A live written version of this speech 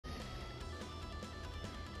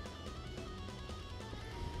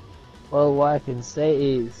Well, what I can say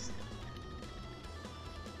is,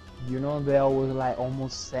 they always like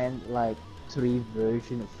almost send like 3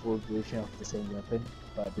 version or 4 version of the same weapon,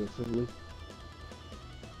 but differently.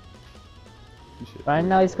 You said Right three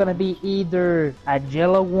now, it's gonna be versions. either a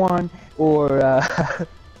yellow one or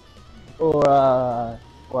or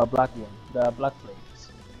or a black one, the black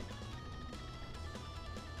flames.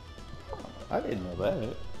 I didn't know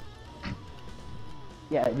that.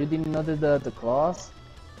 Yeah, you didn't know that the claws,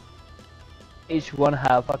 each one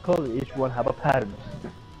have a color, each one have a pattern.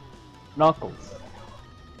 Knuckles,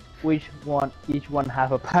 each one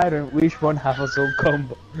have a pattern, which one have a soul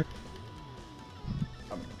combo.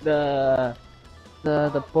 I'm, The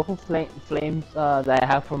the purple flames that I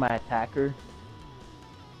have for my attacker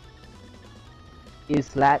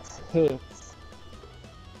is last hits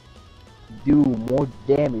do more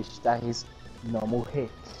damage than his normal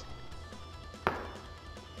hits.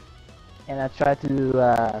 And I try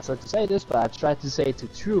to so to say this, but I try to say to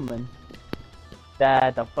Truman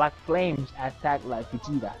that the black flames attack like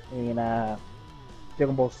Vegeta in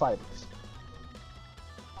Dragon Ball Fighters.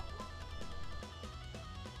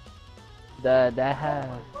 The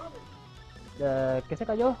 ¿qué se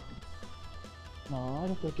cayó? No,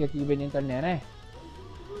 yo estoy aquí pendiente al nene.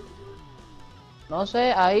 No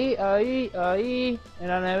sé, ahí, en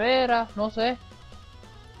la nevera, no sé.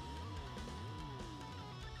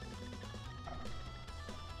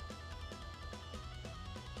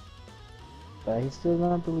 But he still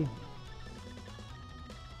don't believe me.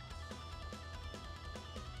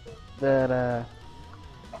 That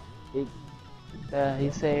it,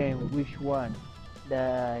 he's saying which one.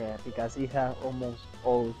 Yeah, because he has almost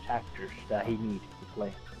all chapters that he needs to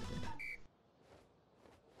play.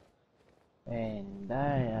 And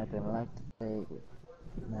I don't like to play with.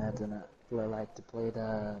 I do not like to play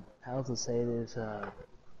the. How to say this?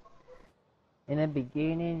 In the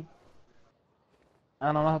beginning, I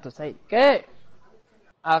don't know how to say. ¿Qué?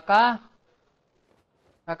 Acá,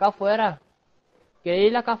 acá afuera. ¿Quiere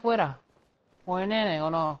ir acá afuera? ¿Con el nene o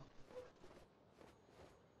no?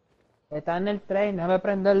 Está en el tren, déjame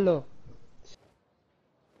prenderlo.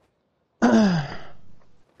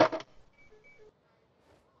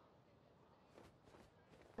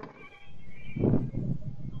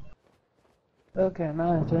 Okay,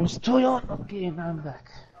 now it turns to on. Okay, now I'm back.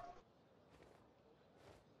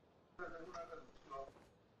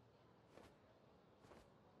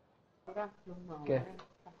 ¿Qué?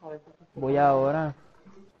 Voy ahora.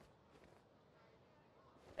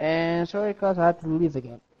 And sorry, cause I have to leave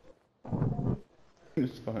again.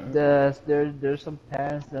 it's fine. There's some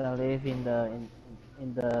parents that live in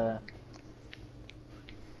the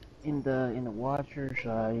in the washer,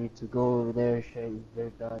 so I need to go over there, shave their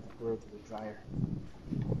done, put it to the dryer.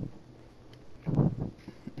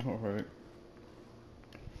 All right.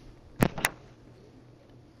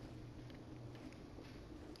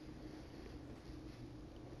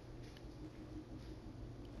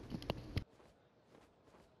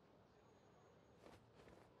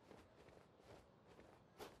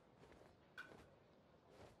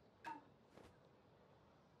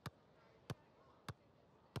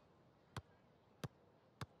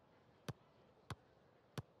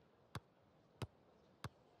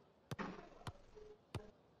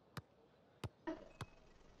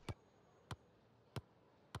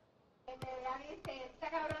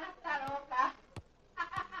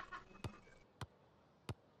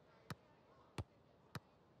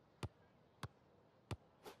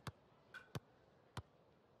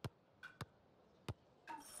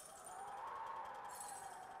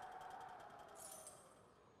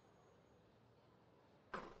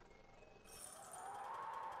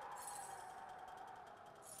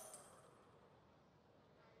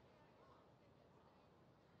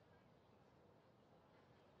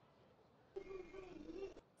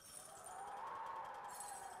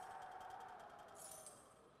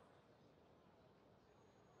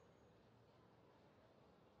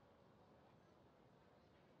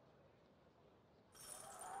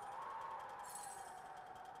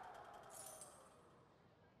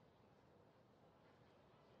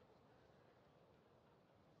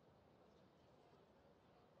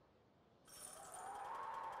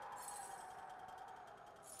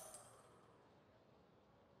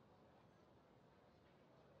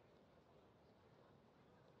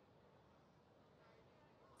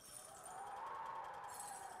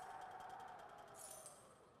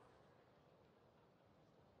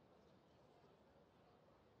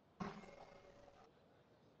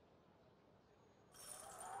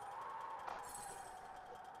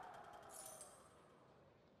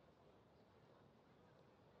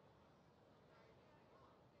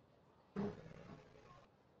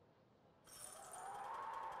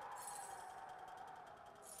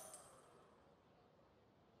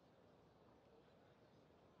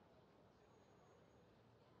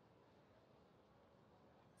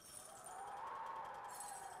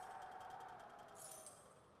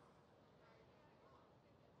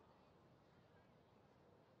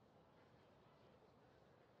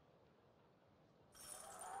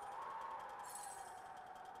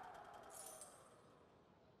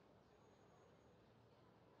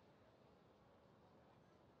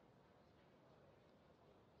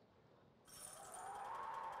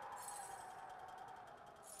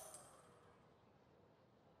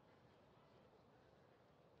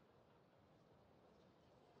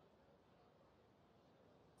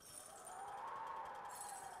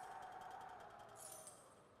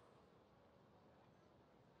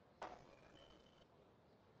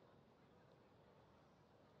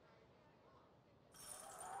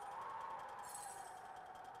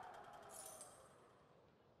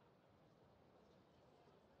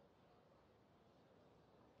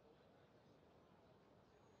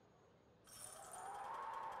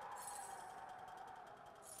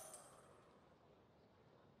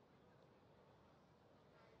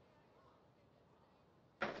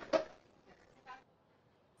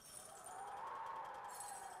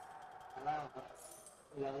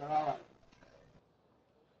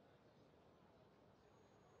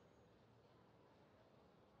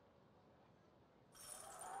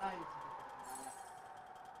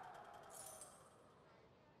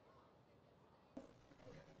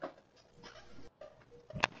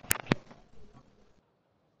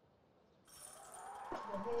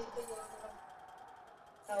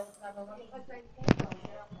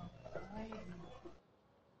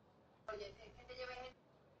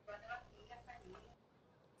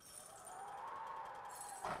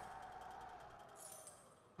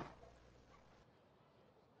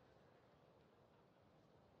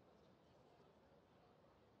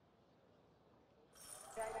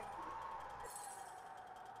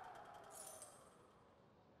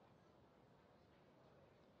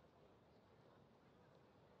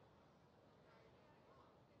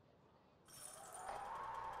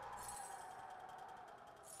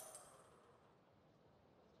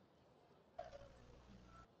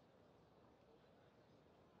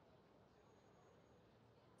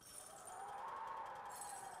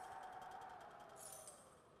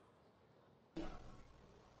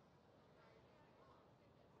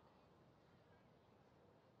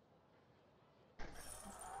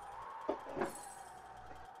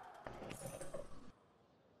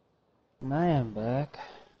 And I am back.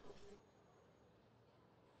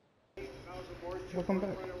 Welcome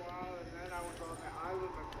back.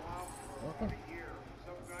 Okay.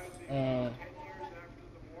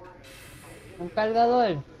 Un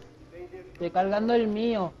cargador. Estoy cargando el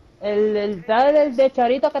mío. El tal el de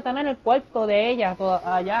Charito que está en el cuarto de ella,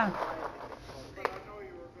 allá.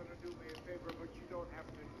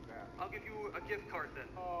 I'll give you a gift card then.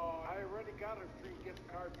 Oh, I already got a free gift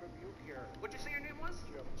card from you, Karen. What'd you say your name was?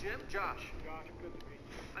 Jim. Jim? Josh. Josh, good to meet you.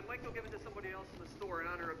 I might go give it to somebody else in the store in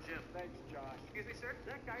honor of Jim. Thanks, Josh. Excuse me, sir?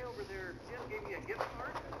 That guy over there, Jim, gave me a gift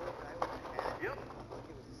card? Yep.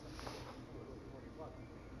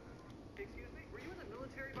 Excuse me? Were you in the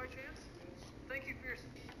military by chance? Thank you for your...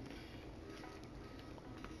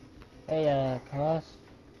 Hey, class.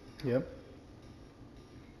 Yep.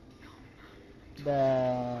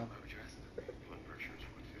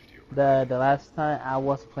 The last time I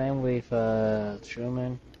was playing with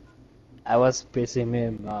Truman, I was pissing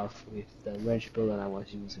him off with the wrench build that I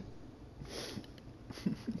was using.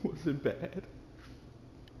 Was it bad?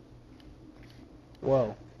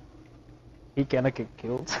 Whoa. He cannot get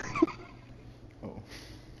killed. Oh.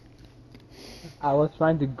 I was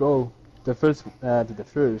trying to go to the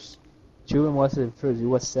first. Truman wasn't first, he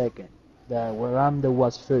was second. The Waranda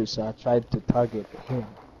was first, so I tried to target him.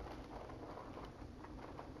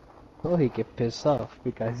 So he get pissed off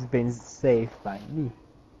because he's been saved by me.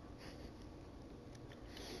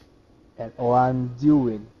 And all I'm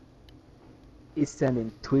doing is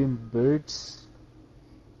sending twin birds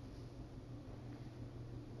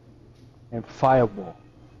and fireball.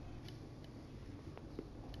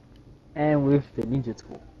 And with the ninja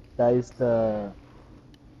tool. That is the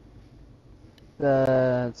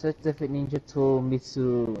certificate ninja tool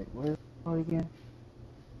Mitsu, wait, what is it called again?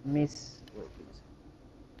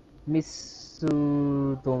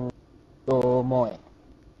 Mitsudomoe.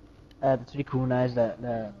 The three kunais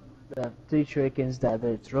the three shurikens that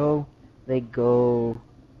they throw, they go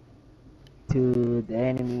to the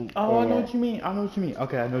enemy. Oh, I know what you mean. I know what you mean.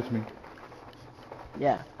 Okay, I know what you mean.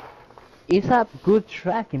 Yeah. It's a good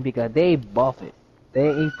tracking because they buff it.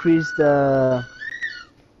 They increase the...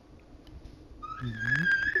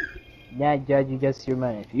 Yeah, Judge, you just hear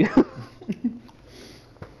my nephew.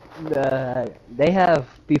 They have,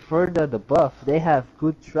 before the buff, they have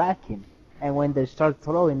good tracking. And when they start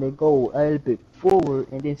throwing, they go a little bit forward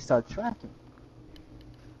and then start tracking.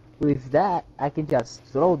 With that, I can just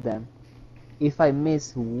throw them. If I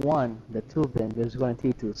miss one, the two of them, there's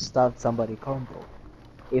guaranteed to start somebody combo.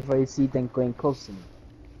 If I see them going close to me,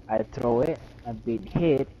 I throw it, I've been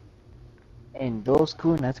hit, and those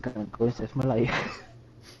kunas gonna go and save my life.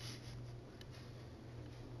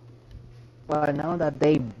 But now that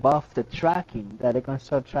they buff the tracking, that they can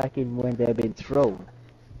start tracking when they've been thrown.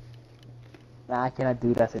 Now I cannot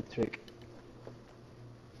do that as a trick.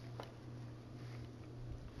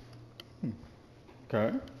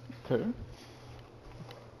 Okay. Okay.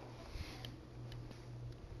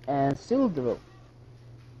 And Silver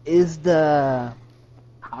is the...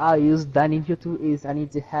 how I use that ninja tool is I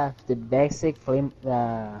need to have the basic flame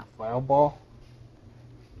fireball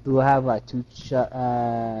to have like two shot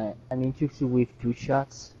an ninjutsu with two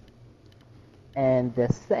shots, and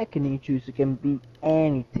the second ninjutsu can be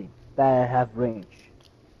anything that have range.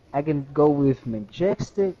 I can go with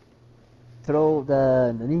majestic, throw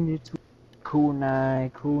the ninjutsu,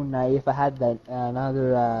 kunai. If I had that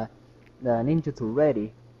another the ninjutsu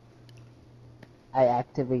ready, I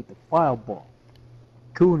activate the fireball.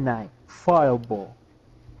 Kunai, fireball.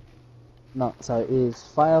 No, sorry, it's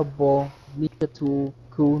fireball, ninjutsu,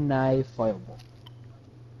 kunai, fireball.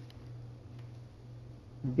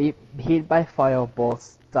 Be hit by fireball,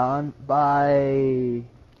 stunned by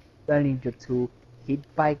the ninjutsu,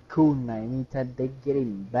 hit by kunai, means that they get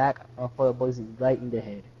him back, and fireball is right in the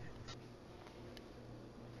head.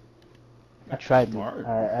 I That's tried to. smart.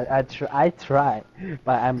 I try,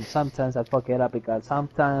 but sometimes I fuck it up because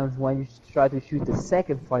sometimes when you try to shoot the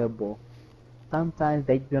second fireball, sometimes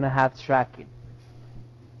they do not have tracking.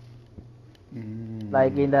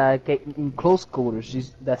 Like Mm. in close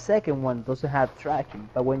quarters, the second one doesn't have tracking,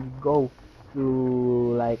 but when you go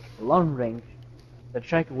to like long range, the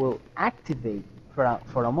tracker will activate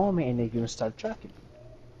for a moment and then you start tracking.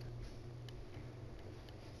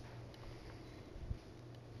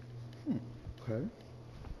 Okay.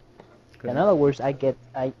 In Okay. other words, I can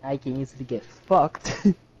easily get fucked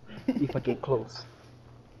if I get close.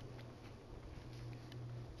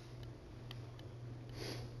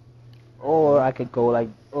 Or Okay. I could go like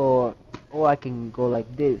or I can go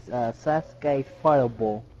like this. Sasuke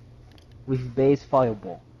fireball with base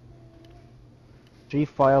fireball. Three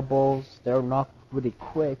fireballs. They're not really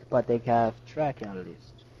quick, but they have tracking at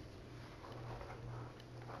least.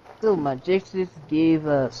 Still, my Jixis gave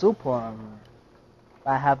super armor.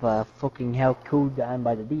 I have a fucking health cooldown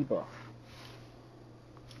by the debuff.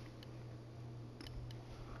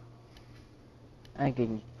 I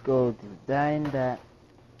can go to that.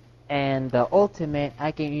 And the ultimate,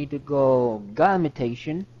 I can either go God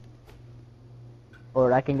Imitation,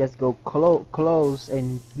 or I can just go close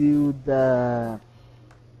and do the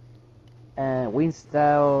Wind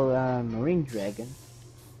Style Marine Dragon,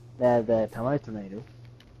 the Tamari Tornado.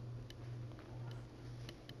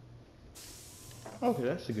 Okay,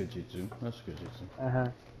 that's a good jutsu. That's a good jutsu. Uh-huh.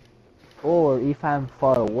 Or if I'm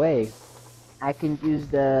far away, I can use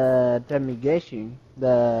the Termigration,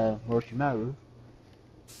 the Roshimaru,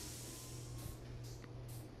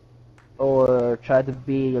 or try to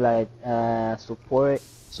be like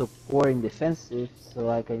supporting defensive, so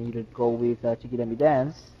I can either go with Chikidami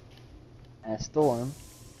Dance and Storm.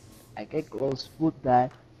 I get close with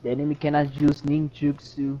that. The enemy cannot use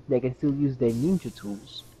ninjutsu. They can still use their ninja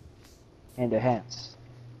tools and their hands,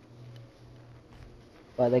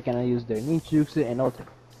 but they cannot use their ninjutsu and ultimate.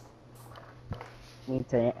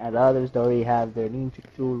 Meantime, and others already have their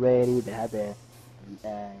ninjutsu ready. They have their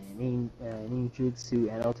ninjutsu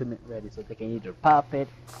and ultimate ready, so they can either pop it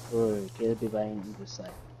or kill it by either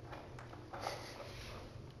side.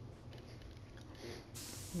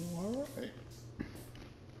 All right.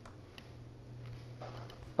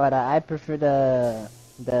 But I prefer the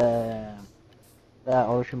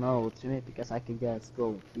Orochimaru ultimate because I can just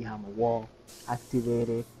go behind a wall, activate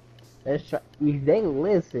it. Let's try. If they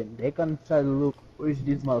listen, they gonna try to look where's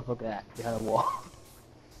this motherfucker at behind a wall.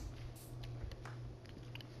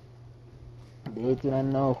 They do not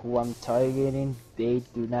know who I'm targeting. They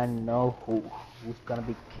do not know who's gonna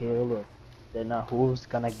be killed, or they know who's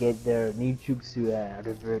gonna get their ninjutsu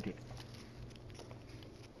reverted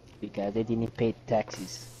because they didn't pay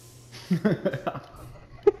taxes.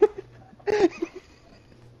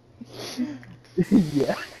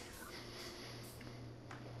 Yeah.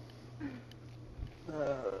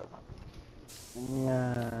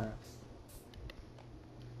 Yeah.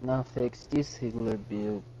 Now fix this Hitler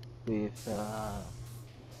build with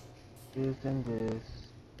this and this.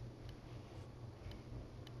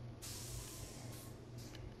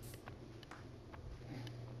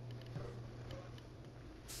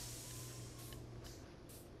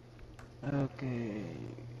 Okay,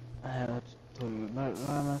 I have to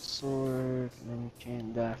Rama sword. Let me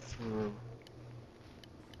change that for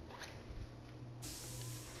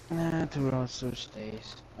to Rama sword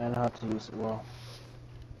stays. I know how to use it well.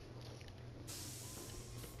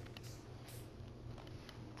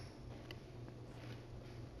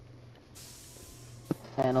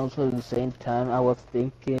 And also at the same time, I was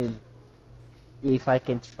thinking if I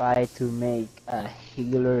can try to make a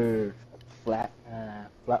healer flat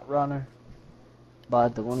runner,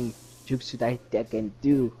 but the only jutsu that I can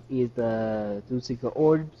do is the two secret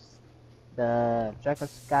orbs, the tracker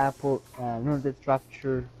scalpel, the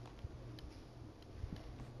structure,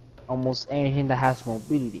 almost anything that has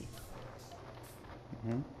mobility.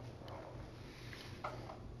 Mhm.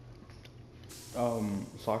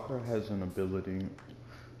 Sakura has an ability.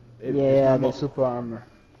 It's Yeah, not the most. super armor.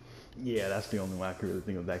 Yeah, that's the only one I can really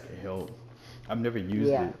think of that can help. I've never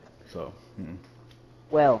used Yeah. it, so.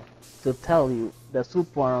 Well, to tell you, the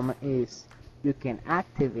super armor is you can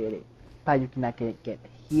activate it, but you cannot get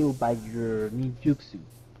healed by your ninjutsu.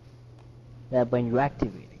 That when you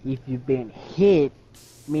activate it. If you've been hit,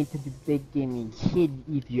 means at the beginning hit,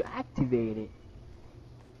 if you activate it,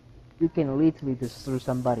 you can literally destroy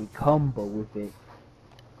somebody combo with it.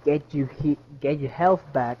 Get your health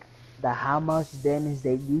back, that how much damage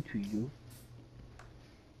they do to you.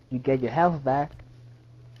 You get your health back,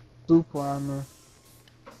 super armor.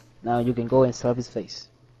 Now you can go and slap his face.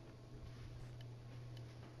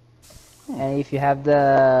 And if you have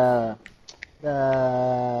the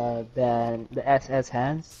SS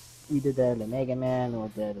hands, either the Mega Man or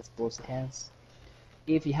the sports hands.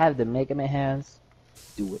 If you have the Mega Man hands,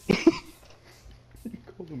 do it. You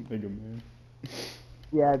call him Mega Man.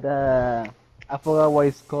 Yeah, I forgot what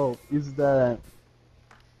it's called. It's the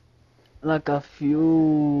like a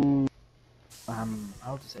few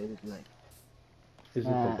how to say it, like Is it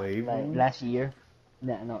the wave like one? last year.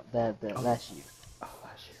 No, the last year. Oh,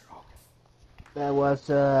 last year. Okay. There was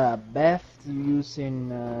Beth using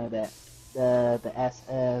the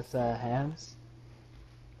SS hands,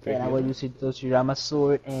 and I was using Toshirama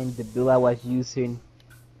sword, and the build I was using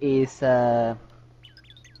is the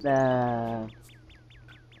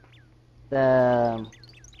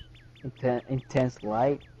intense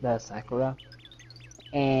light, the Sakura,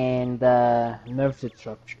 and nerve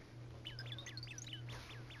disruption.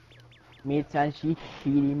 Mid-time she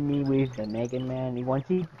hitting me with the Mega Man, and once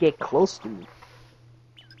he get close to me,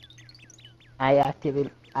 I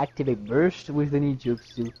activate burst with the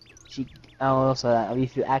ninjutsu. She also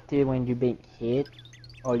if you activate when you're being hit,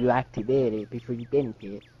 or you activate it before you're being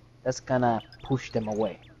hit, that's gonna push them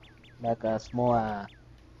away, like a small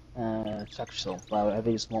shock zone, but a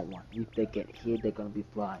very small one. If they get hit, they're gonna be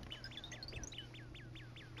flying.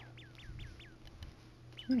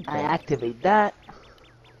 Okay. I activate that.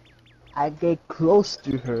 I get close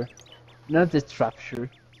to her, not the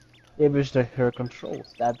structure. It was her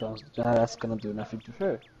controls. That's gonna do nothing to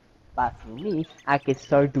her. But for me, I can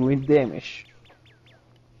start doing damage.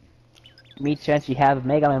 Me chance she have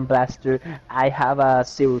Mega Man Blaster, I have a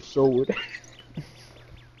Zero Sword.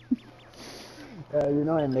 You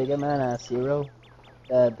know in Mega Man Zero,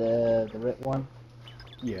 the red one?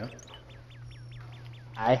 Yeah.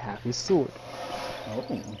 I have his sword.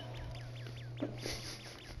 Oh.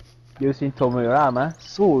 Using Tomoyama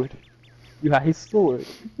sword. You have his sword.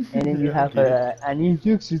 And then you Yeah, I have get it. a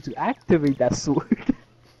ninjutsu to activate that sword.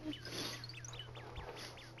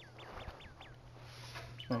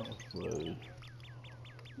 Oh, boy.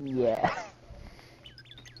 Yeah.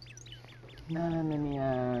 Let me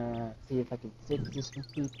see if I can fix this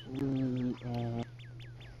completely. And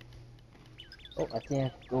oh, I think I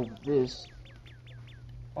can go with this.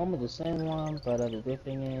 Almost the same one, but the different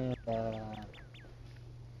thing is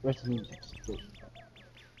where's the ninjutsu?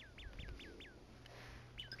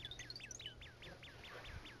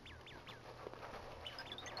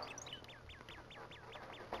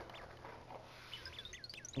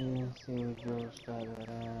 Let's see what yours got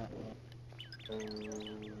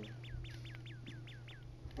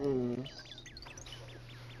this.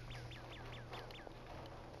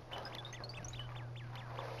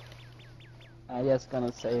 I just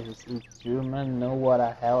gonna say if human know what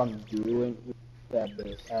the hell I'm doing with that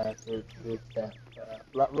with that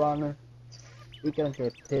blood runner, he gonna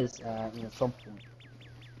get pissed some point.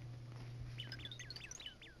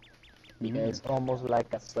 Because it's almost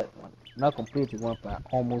like a set one. Not completely one, but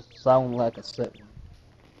almost sound like a set one.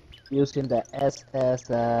 Using the SS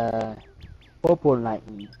Purple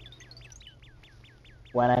Lightning.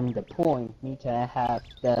 When I'm in the point, me can have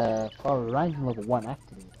the Power Rising level 1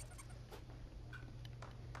 activated.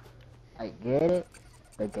 I get it,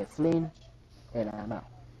 they get flinch, and I'm out.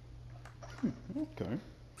 Okay.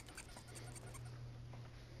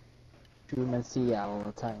 You may see all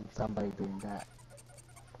the time somebody doing that.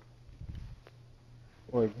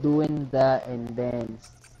 Or doing that and then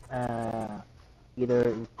either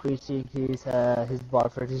increasing his bar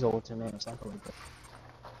for his ultimate or something like that.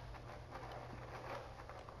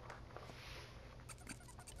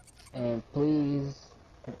 And please,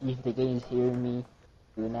 if the game is hearing me,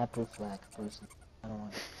 do not put flag person. I don't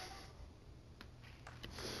want it.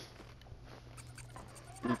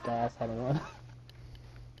 Because I don't want it.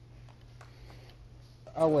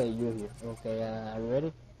 Oh wait, you're here. Okay, are you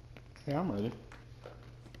ready? Yeah, I'm ready.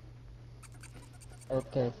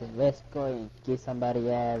 Okay, so let's go and kick somebody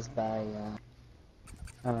ass by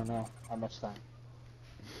I don't know how much time.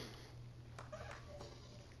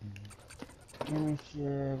 Let me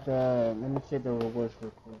check the rewards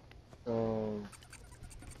real quick. So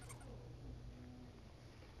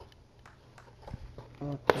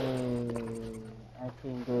okay, I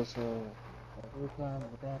think there's a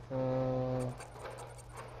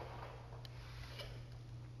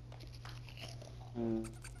Mm.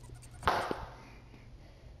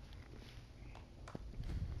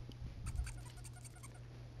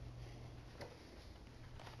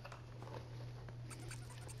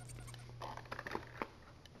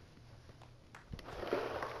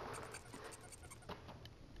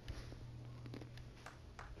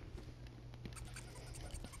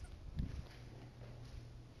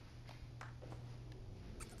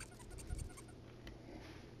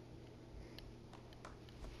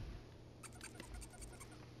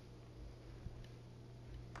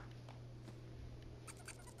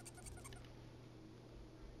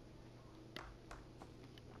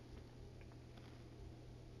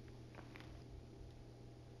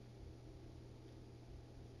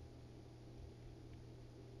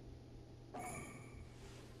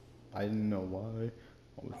 I didn't know why.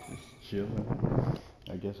 I was just chilling.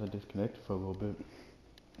 I guess I disconnected for a little bit.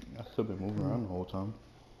 I still been moving around the whole time.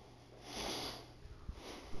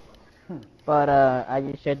 But I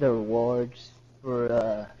just checked the rewards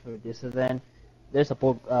for this event. There's a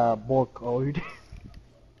bulk code.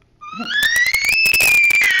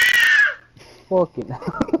 Fucking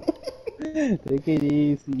take it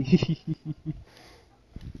easy.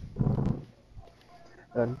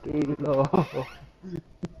 Tranquilo.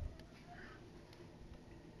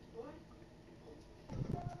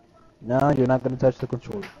 No, you're not gonna touch the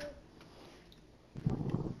controller.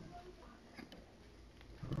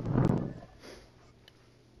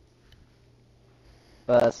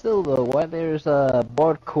 But still though, why there's a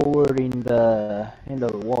barcode in the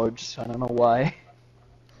rewards? I don't know why.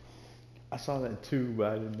 I saw that too,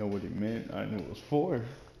 but I didn't know what it meant. I knew it was for.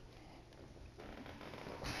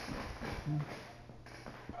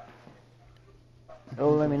 Oh,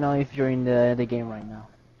 let me know if you're in the game right now.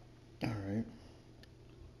 Alright.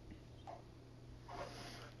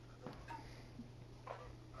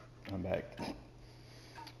 I'm back.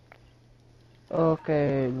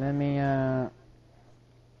 Okay, let me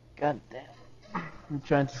God damn. I'm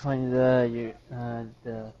trying to find the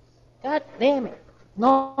God damn it.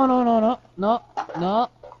 No, no, no, no, no, no.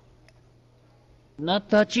 Not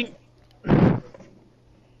touching.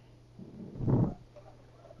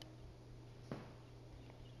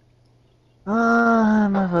 Ah,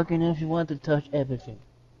 my fucking if you want to touch everything.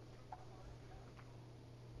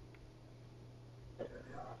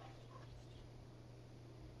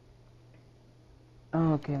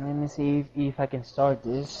 Okay, let me see if I can start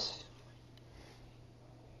this.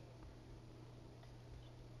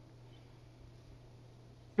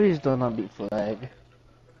 Please do not be flagged.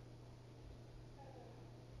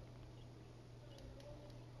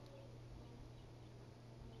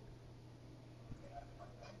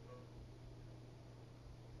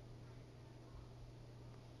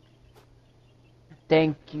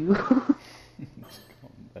 Thank you.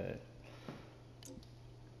 Combat.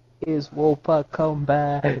 Is Wopa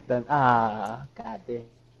combat? Then god damn.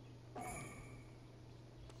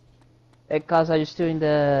 Hey, cause are you still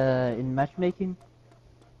in matchmaking?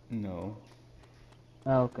 No.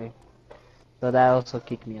 Oh, okay. So that also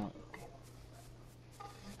kicked me out.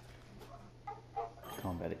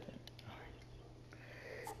 Combat again.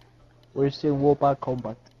 We're still Wopa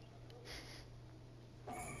combat.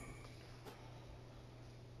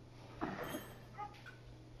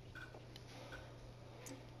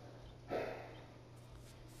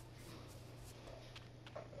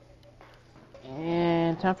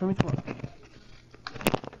 And time for me to work.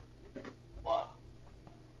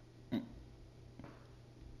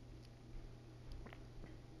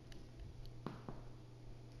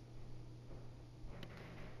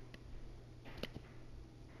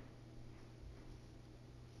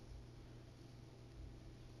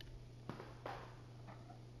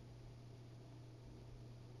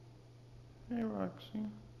 Hey, Roxy.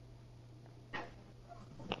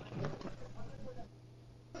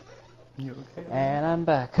 You okay? And I'm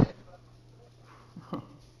back.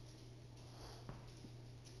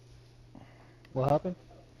 What happened?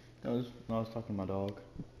 I was talking to my dog.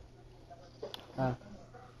 Ah.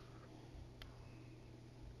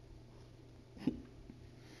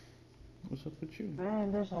 What's up with you?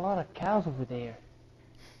 Man, there's a lot of cows over there.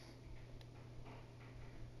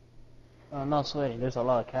 I'm not sweating. There's a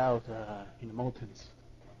lot of cows in the mountains.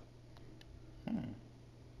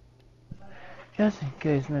 Just in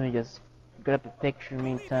case, let me just grab a picture.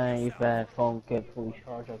 Meantime, if my phone gets fully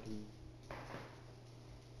charged, I can.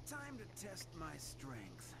 Time to test my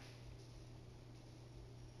strength.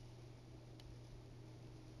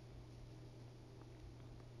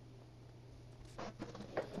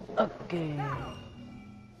 Okay.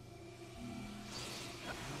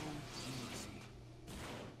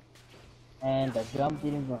 And the jump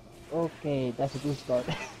didn't run. Okay, that's a good start.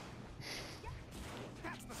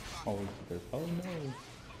 Oh, there's, oh no!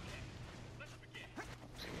 I'm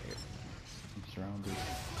scared. I'm surrounded.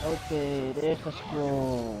 Okay, there's the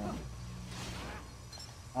scroll.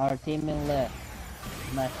 Our team in left.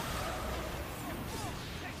 Nice.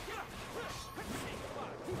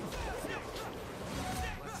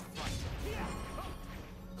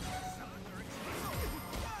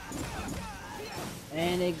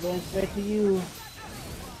 And it goes straight to you.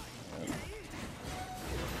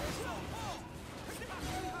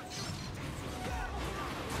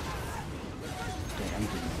 I'm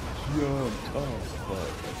getting jumped. Oh,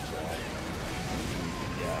 fuck.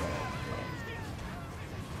 Yeah.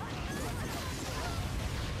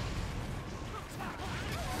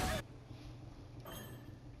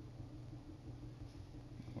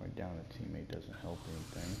 Right down, a teammate doesn't help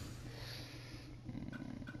anything.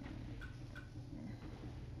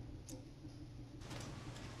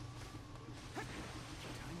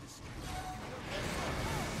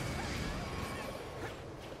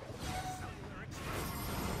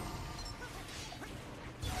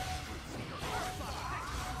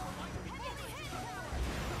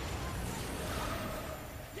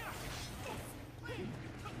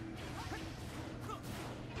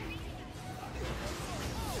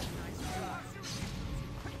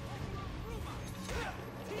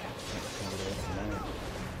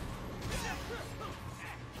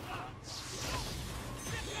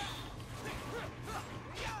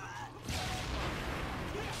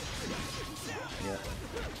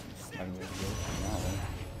 I'm gonna go for that one.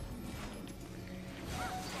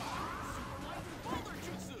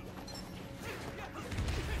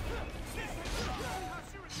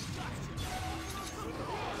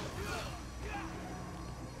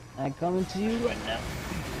 I'm coming to you right now.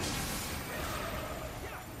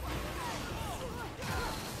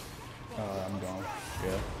 I'm gone.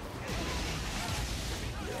 Yeah.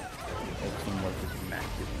 That teamwork is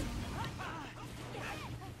immaculate.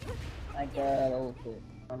 I got ult.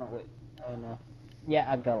 Oh no, wait. Oh no. Yeah,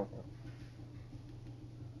 I got ult.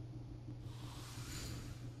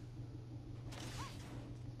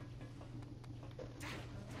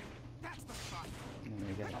 And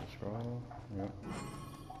they got the scroll. Yep.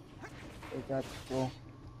 They got scroll.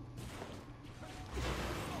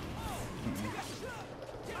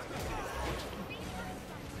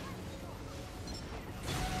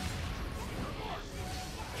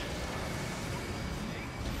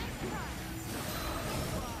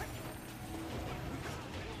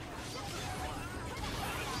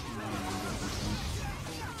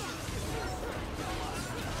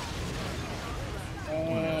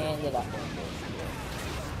 And get up.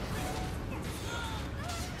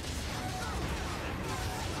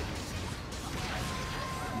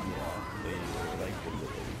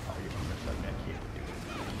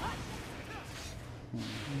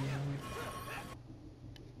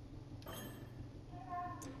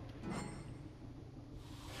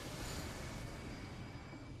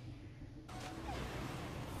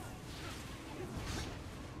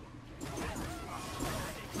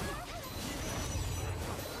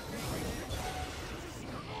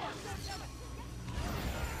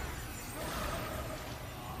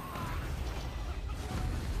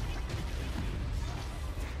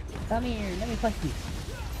 Come here, let me fight you.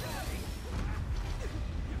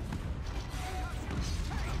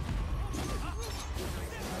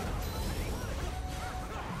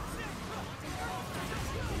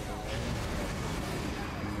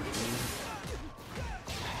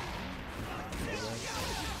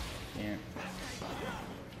 Yeah.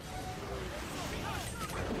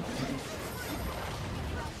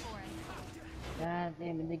 God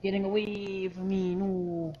damn it, they're getting away from me,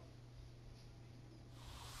 no.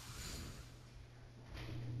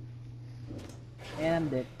 And I'm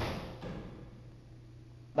dead.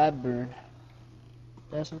 Bad burn.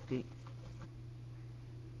 That's okay.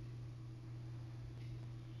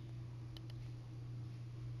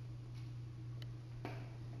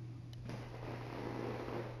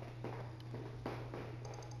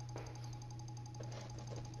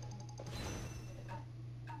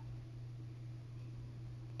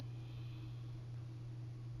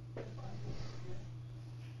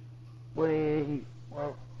 Wait,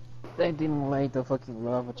 well, they didn't like the fucking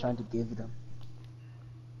love I'm trying to give them.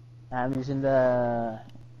 I'm using the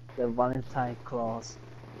Valentine clause.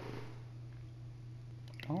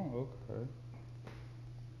 Oh, okay.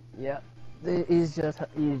 Yeah, it's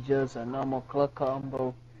just a normal clock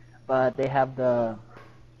combo, but they have the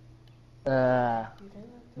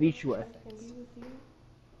visual effects.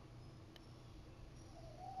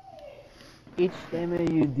 Each damage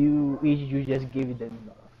you do, you just give them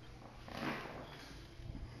love.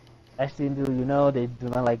 Actually, do you know they do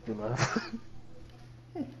not like the love?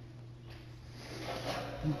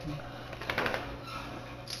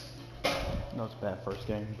 No, it's a bad first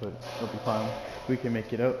game, but it'll be fine. We can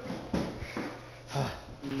make it up.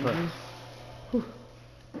 Right.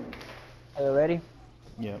 Are you ready?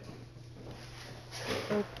 Yep.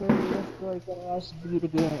 Okay, let's go again. I should beat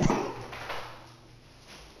again.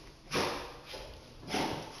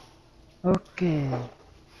 Okay.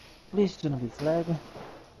 Please do not be flag.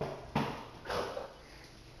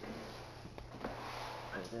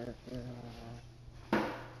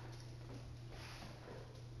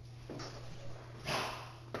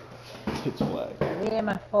 It's flag. Yeah,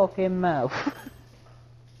 my fucking mouth.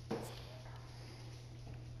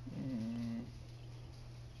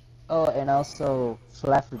 Oh, and also,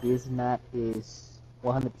 flag for this map is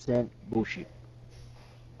 100% bullshit.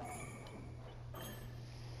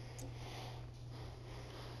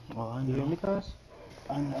 Well, I You hear know. me, Cos?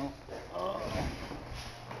 I know.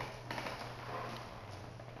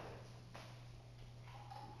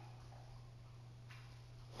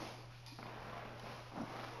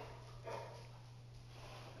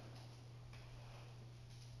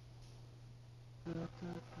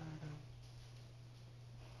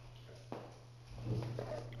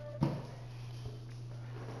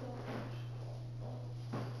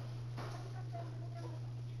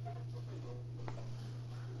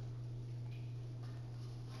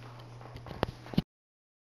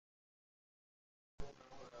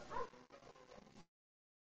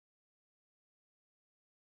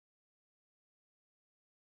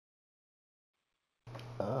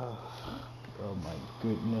 Oh my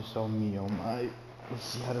goodness, oh me, oh my. Let's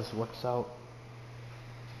see how this works out.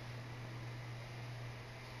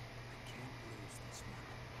 I can't lose this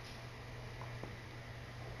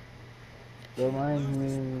one. Don't mind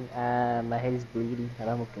me, my head is bleeding, but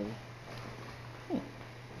I'm okay.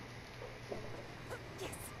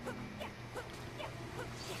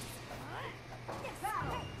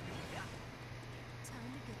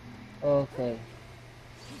 Okay.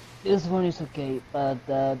 This one is okay, but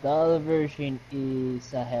the other version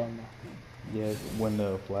is a hell no. Yeah, when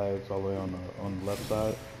the flag's all the way on the left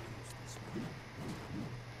side.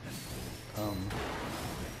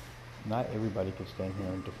 Not everybody can stand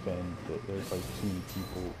here and defend. There's like too many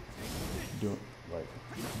people doing like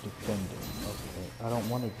defending. Okay, I don't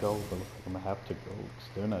want to go, but I'm gonna have to go because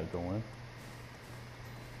they're not going.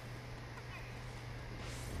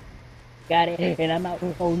 Got it, and I'm out.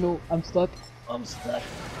 Oh no, I'm stuck. I'm stuck.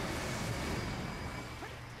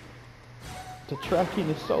 The tracking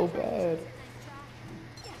is so bad.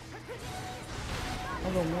 I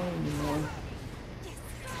don't want it anymore.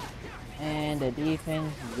 And the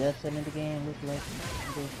defense just ended the game. Looks like.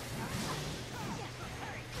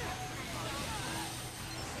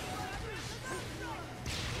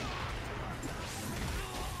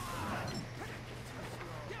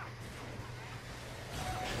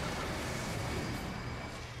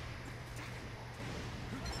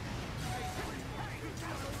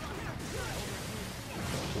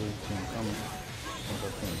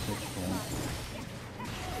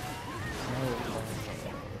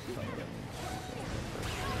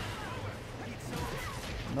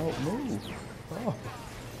 No, move. Oh.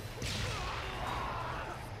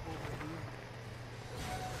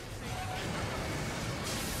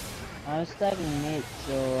 I'm stuck in mid,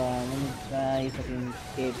 so let me try if I can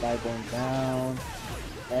escape by going down.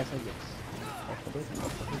 That's a yes.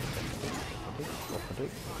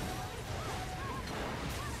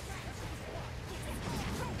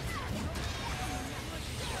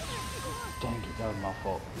 Dang it, that was my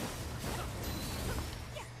fault.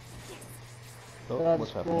 Oh, That's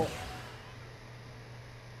what's happening? cool.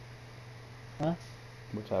 Huh?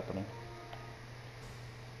 What's happening?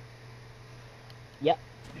 Yep.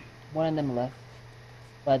 One of them left.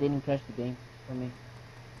 But I didn't crash the game for me.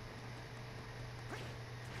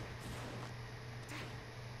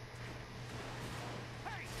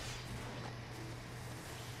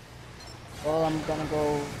 Well, I'm gonna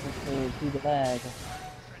go to the lag.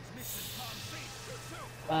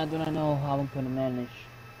 I do not know how I'm gonna manage.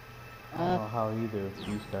 I don't know how either if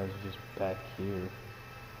these guys are just back here.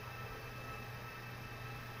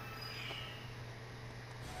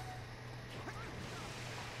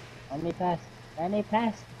 Let me pass. Let me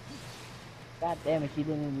pass. God damn it, she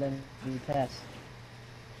didn't even let me pass.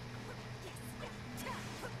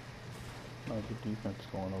 Oh, good defense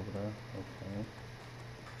going over there. Okay.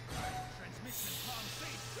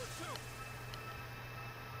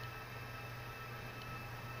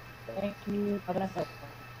 Thank you. Have a nice day.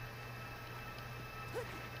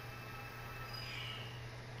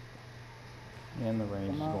 And the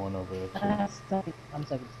range is Come on. going over there too. Stop it. I'm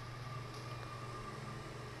second.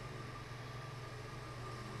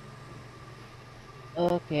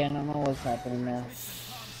 Okay, I don't know what's happening now.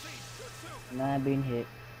 Not being hit.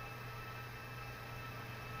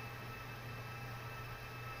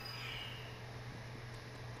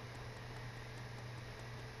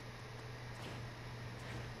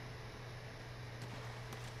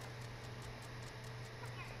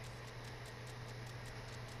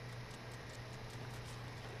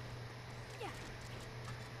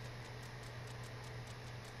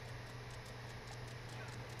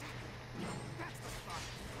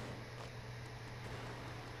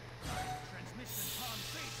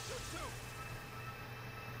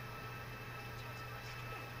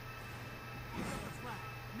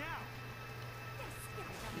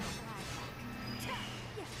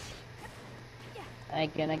 I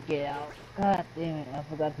cannot get out. God damn it, I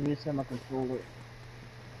forgot to reset my controller.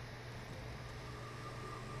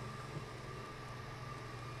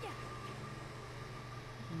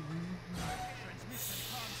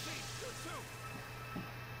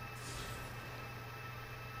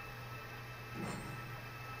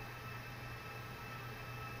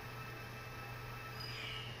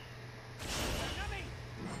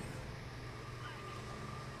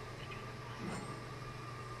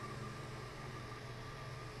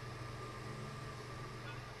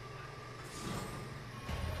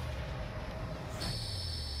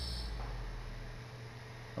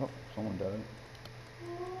 Oh, someone died.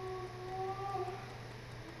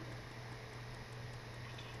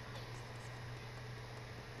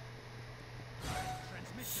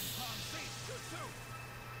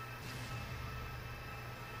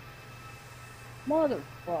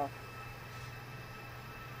 Motherfucker.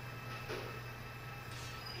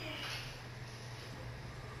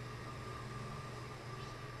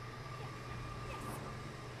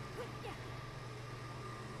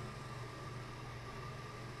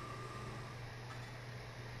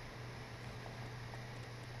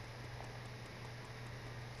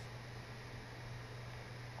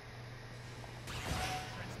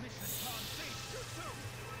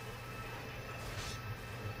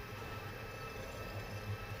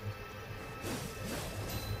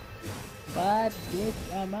 God, bitch,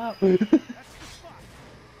 I'm out.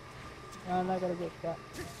 I'm not gonna get shot.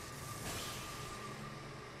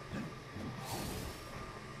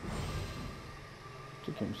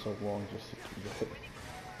 Took him so long just to do that.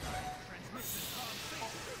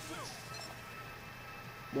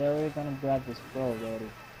 They're already gonna grab this pro already.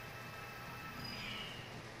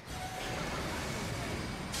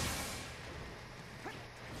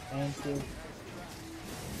 Thank you.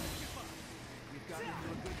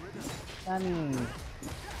 Sammy.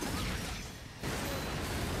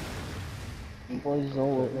 Boys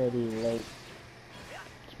already late.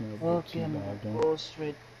 Smell boots Okay, and I'm gonna bagging. go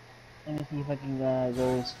straight. Let me see if I can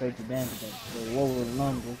go straight to them because they're lower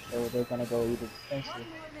numbers, so they're gonna go either defensive.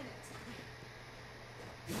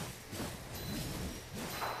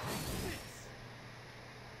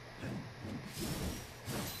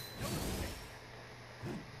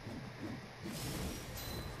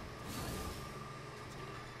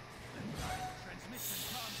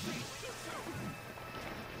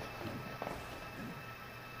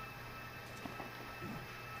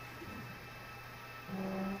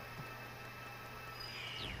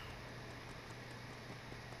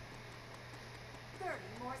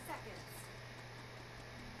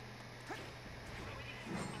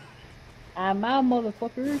 I'm out,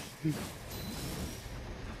 motherfuckers.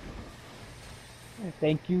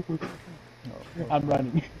 Thank you. Oh, I'm okay.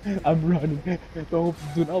 running. I'm running. Don't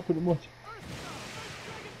do not open much.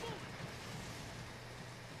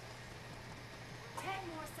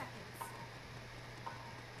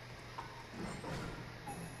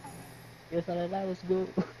 Yes, I that was good.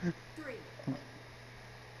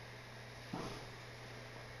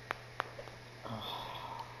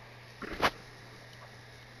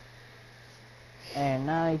 And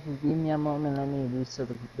now, if you give me a moment, let me reset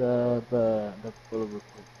the controller real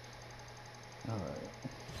quick. Alright.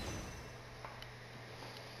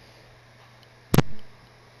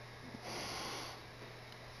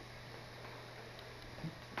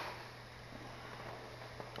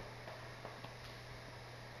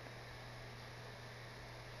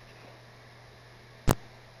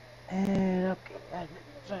 And okay,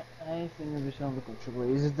 I think the reason of the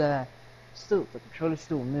controller is that the controller is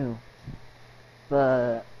still new,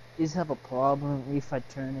 but is have a problem if I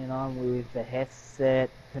turn it on with the headset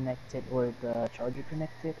connected or the charger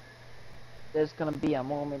connected. There's gonna be a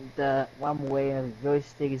moment that one way the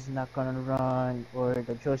joystick is not gonna run or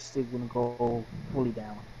the joystick will go fully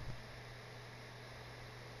down.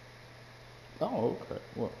 Oh, okay.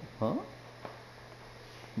 What? Huh?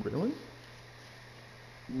 Really?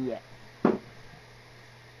 Yeah.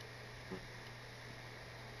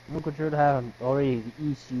 My controller have already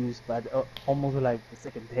issues, but almost like the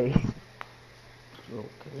second day.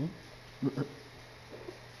 Okay.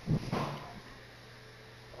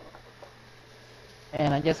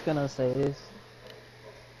 And I'm just gonna say this: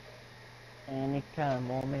 any kind of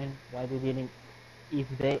moment, why they didn't, if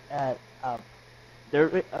they add up, there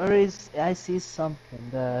is, I see something,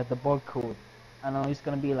 the barcode. I know it's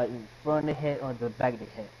gonna be like in front of the head or the back of the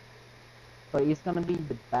head, but it's gonna be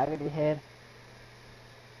the back of the head.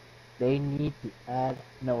 They need to add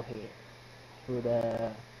no hair to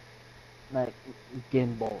the like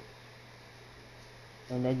gimbal,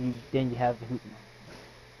 and then you have the hoop.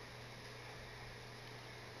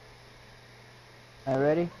 Are you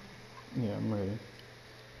ready? Yeah, I'm ready.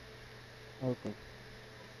 Okay.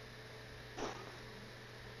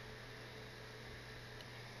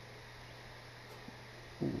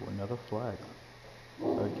 Ooh, another flag.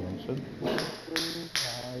 Against it.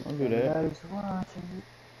 I'll do that. Everybody's watching.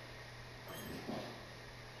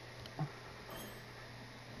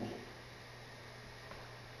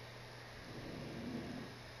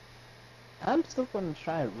 I'm still gonna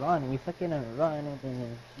try running. If I cannot run,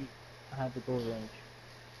 then I have to go range.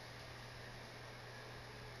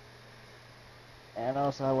 And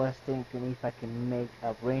also, I was thinking if I can make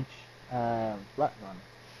a range flat run,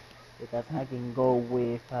 because I can go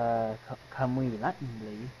with Kamui Lightning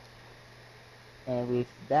Blade, and with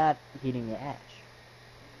that hitting the edge.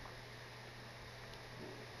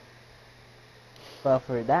 But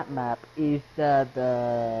for that map, if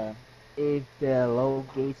the low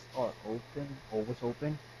gates are open, always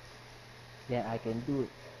open, then I can do it.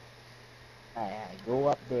 I go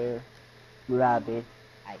up there, grab it,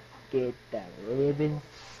 I get that living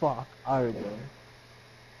fuck out of there,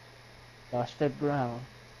 touch the ground,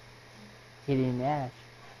 hitting the ash,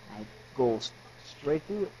 I go straight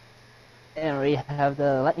through it, and we have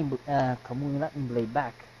the Kamui lightning blade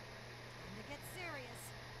back. Time to get serious.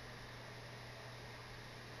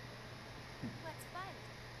 Let's fight.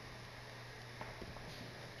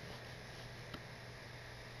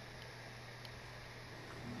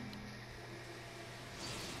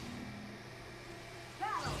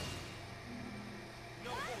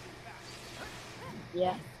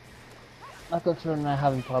 Yeah, my controller not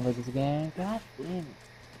having problems with this game. God damn it.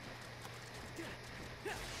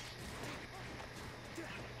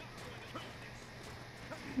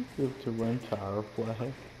 Give to entire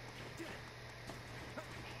flag.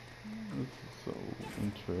 This is so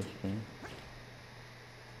interesting.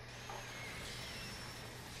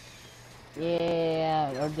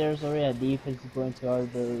 Yeah, or there's already a defense going to our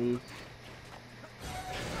abilities.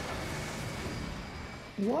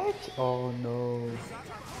 What? Oh no.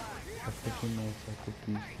 I think my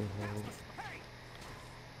sacrifice for help.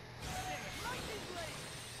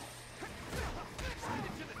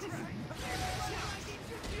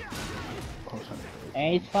 Oh, son of a And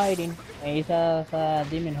he's fighting, and he's a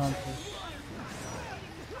demon hunter.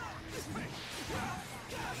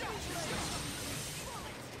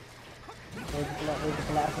 Where's the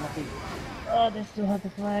flag gonna be? Oh, they still have the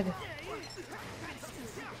flag.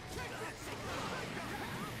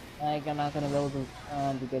 I'm not gonna be able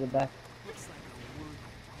to get it back. Looks like a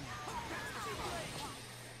worthy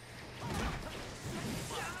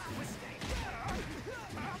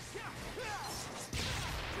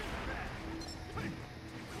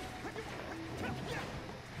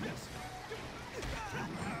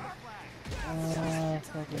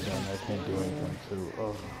Again, I can't do anything too.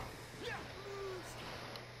 Oh.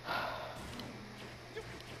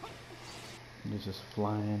 You're just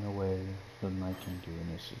flying away. There's nothing I can do in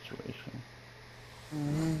this situation.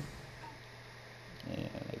 And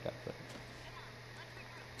I got that.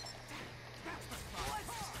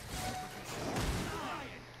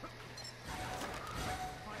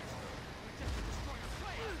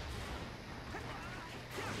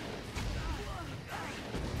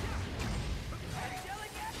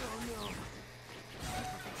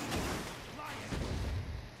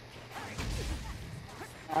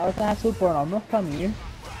 I also have super armor. Come here.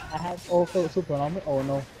 I have also super armor. Oh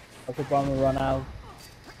no, a super armor run out.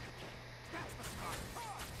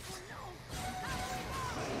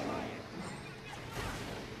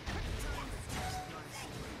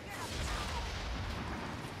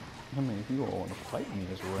 I mean, if you all want to fight me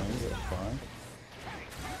as range, that's fine.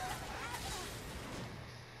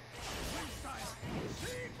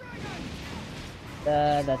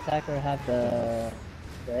 The attacker have the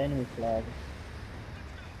enemy flag.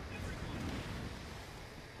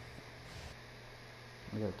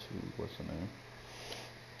 I got two. What's the name?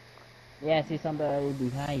 Yeah, I see somebody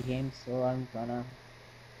behind him, so I'm gonna.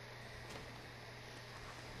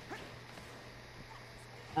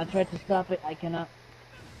 I tried to stop it. I cannot.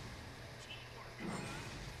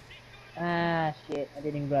 Ah, shit, I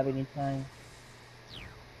didn't grab any time.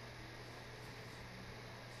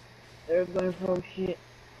 They're going for shit.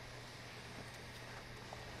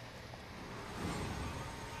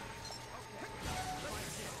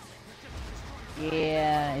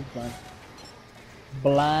 Yeah, it's done.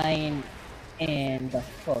 Blind and the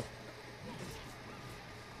fuck.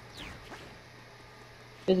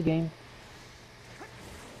 This game.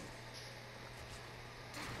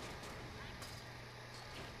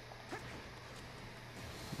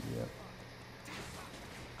 Yep.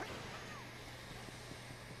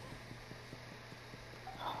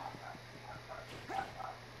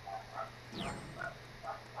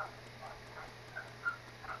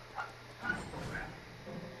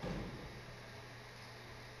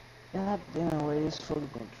 God damn, where is fucking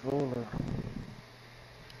controller?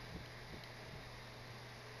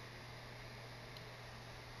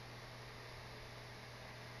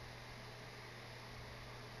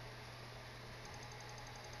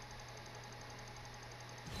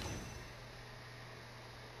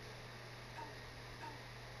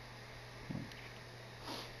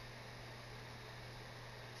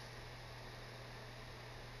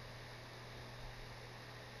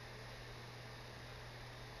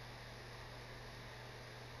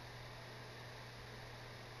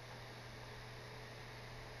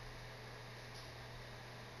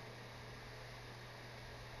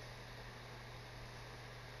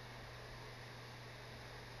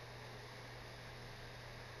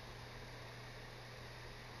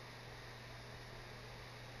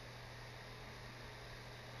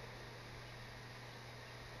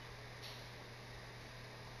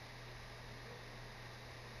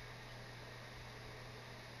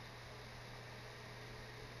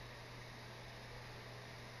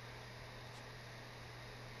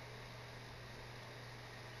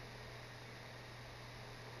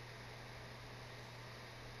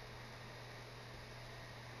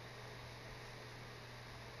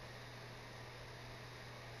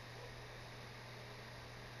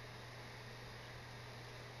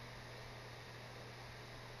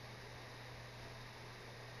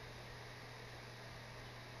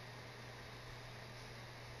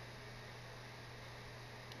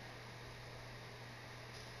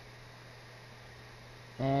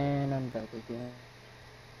 And I'm back again.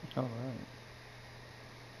 Alright.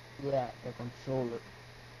 Yeah, the controller.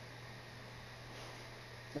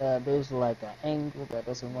 There's like an angle that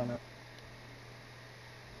doesn't wanna.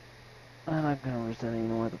 I'm not gonna understand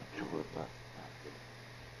anymore the controller, but.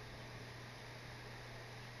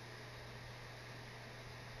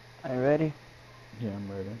 Are you ready? Yeah, I'm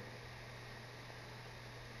ready.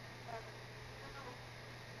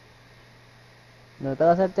 No te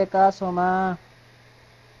va a hacerte caso, ma.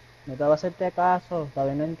 No te va a hacerte caso.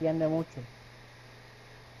 Todavía no entiende mucho.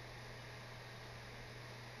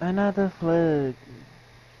 Another flag.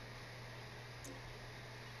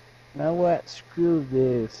 Now what? Screw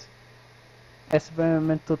this.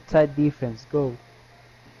 Experimental type defense. Go.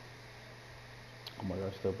 Oh my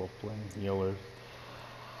gosh, they're both playing healers.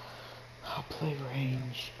 I'll play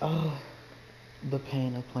range. Oh, the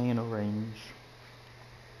pain of playing a range.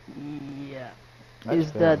 Yeah. That's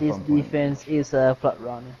Is better that than this fun playing defense range. is a flat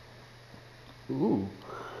runner. Ooh.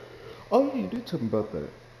 Oh yeah, you did tell me about that.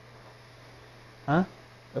 Huh?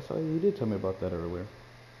 That's all you did tell me about that earlier.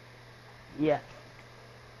 Yeah.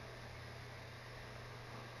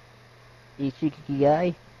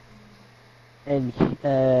 Ichikigai and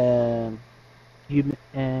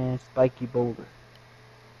human spiky boulder.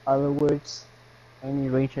 Other words, any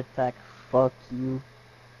range attack, fuck you.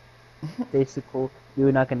 Basically,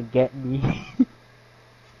 you're not gonna get me.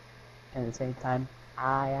 At the same time,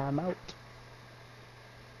 I am out.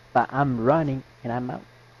 But I'm running and I'm out.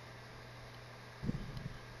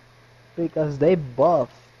 Because they buff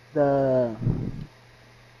the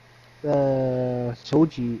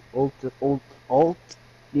Shoji alt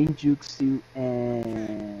ninjutsu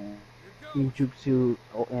and ninjutsu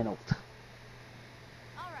and alt.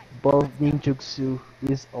 All right, Both let's go. ninjutsu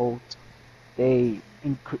is alt. They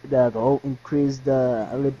the alt increase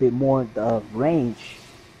a little bit more the range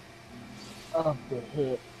of the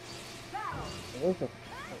hit.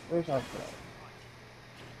 Where's our flag?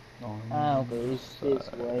 Ah, On okay, the it's this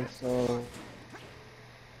side. way. So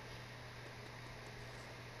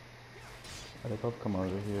They both come over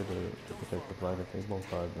here to protect the flag. If they both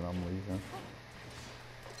died, then I'm leaving.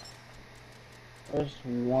 there's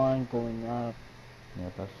one going up.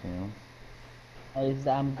 Yep, I see him. As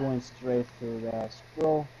I'm going straight for the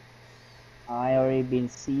scroll. I already been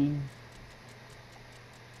seen.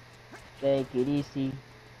 Take it easy.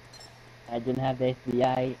 I didn't have the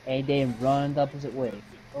FBI. And then run the opposite way.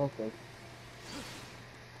 Okay.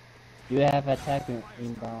 You have attacker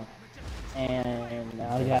inbound, and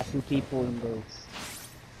now you have 2 people in base.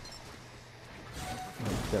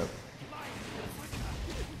 Yep.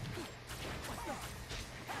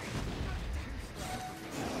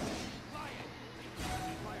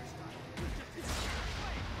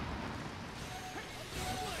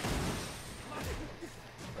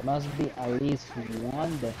 There must be at least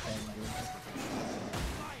 1 defender.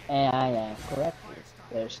 And I am correct.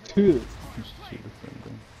 There's 2. Just two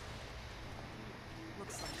defending.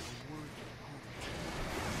 Looks like a worthy opponent.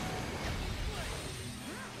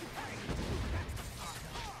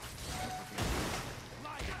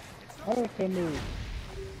 Hurricane move.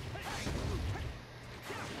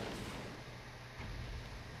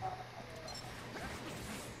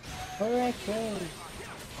 Hurricane.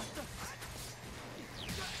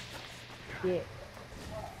 Yeah.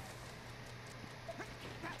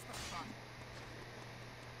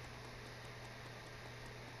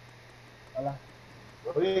 Hola.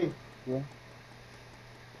 Really? Yeah.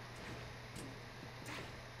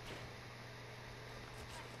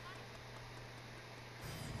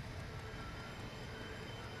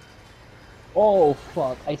 Oh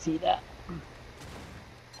fuck, I see that.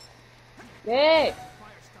 Hey!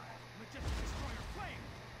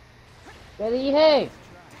 ¿Qué dije?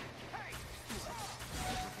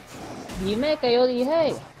 Dime que yo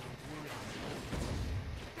dije.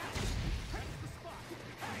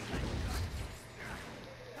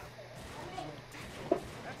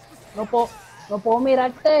 No puedo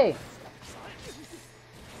mirarte.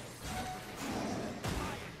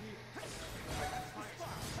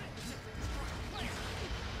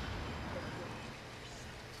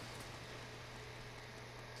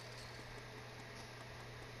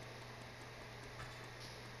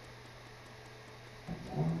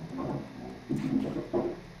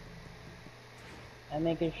 I'm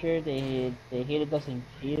making sure the healer doesn't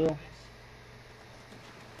heal.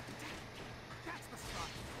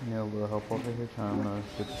 Yeah, a little help over here trying to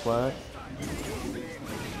get the flag.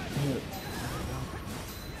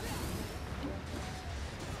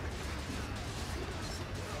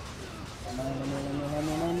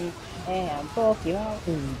 Money. Hey, I'm talking about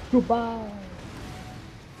goodbye.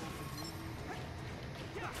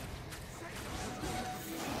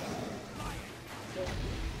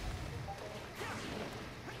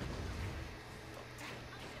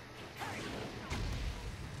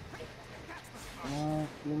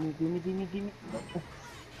 Gimme. Okay,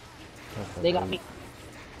 They got me.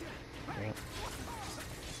 Yep.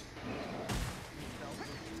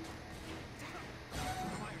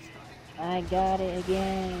 I got it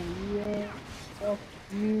again. Yeah. Fuck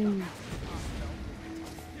you.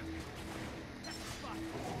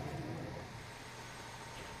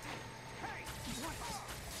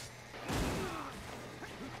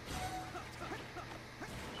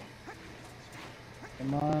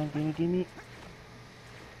 Come on, gimme.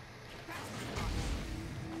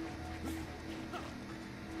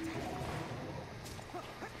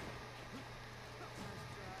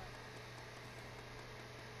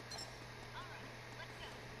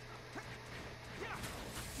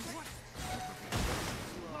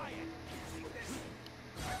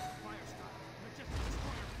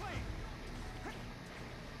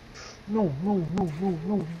 No.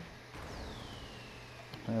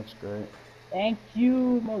 That's great. Thank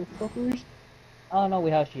you, motherfuckers. Oh no,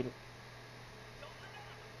 we have shield.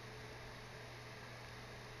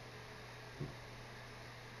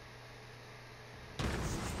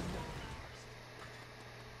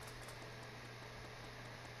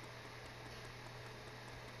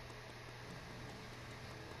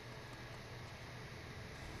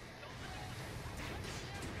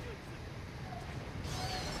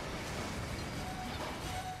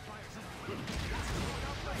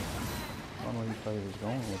 I don't know where you thought he was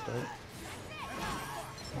going with that.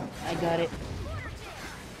 I got it.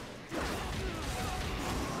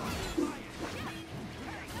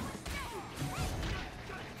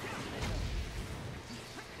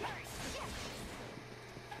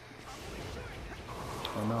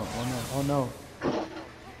 Oh no.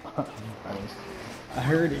 I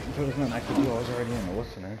heard it, but it was nothing I could do. I was already in the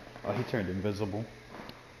listener. Oh, he turned invisible.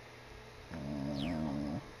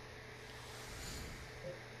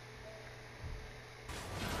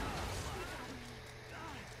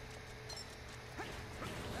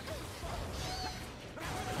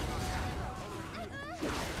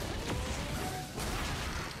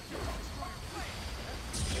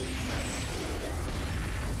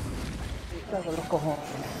 Saca los cojones.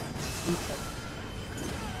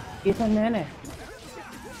 ¿Qué hizo el nene?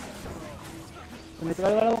 ¿Se metió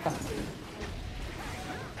algo a la boca?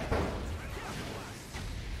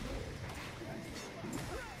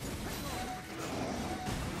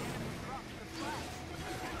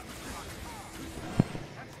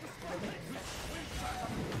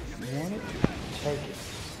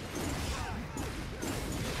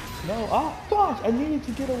 No, oh gosh, I needed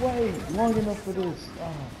to get away long enough for this.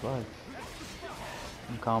 Oh, fuck.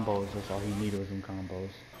 Some combos, that's all he needed was some combos.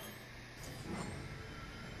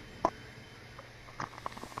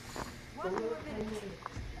 One more minute.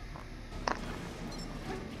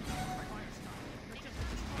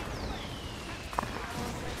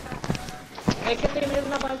 May katinir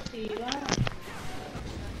naman sila.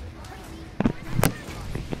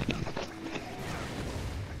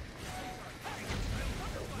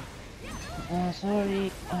 Sorry,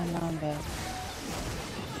 I'm back.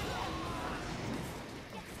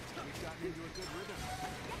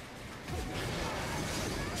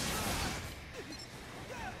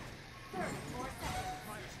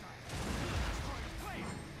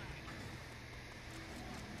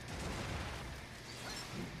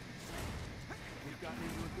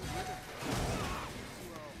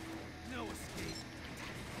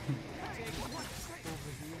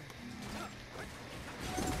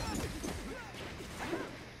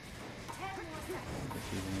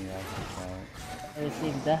 I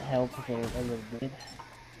received the help for a little bit.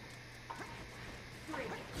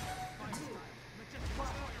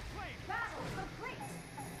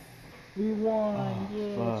 We won!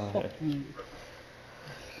 Yeah, fuck you.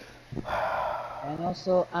 And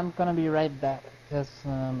also, I'm gonna be right back because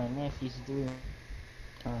my nephew's doing.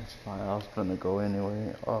 That's fine, I was gonna go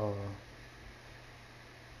anyway.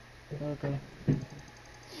 Okay.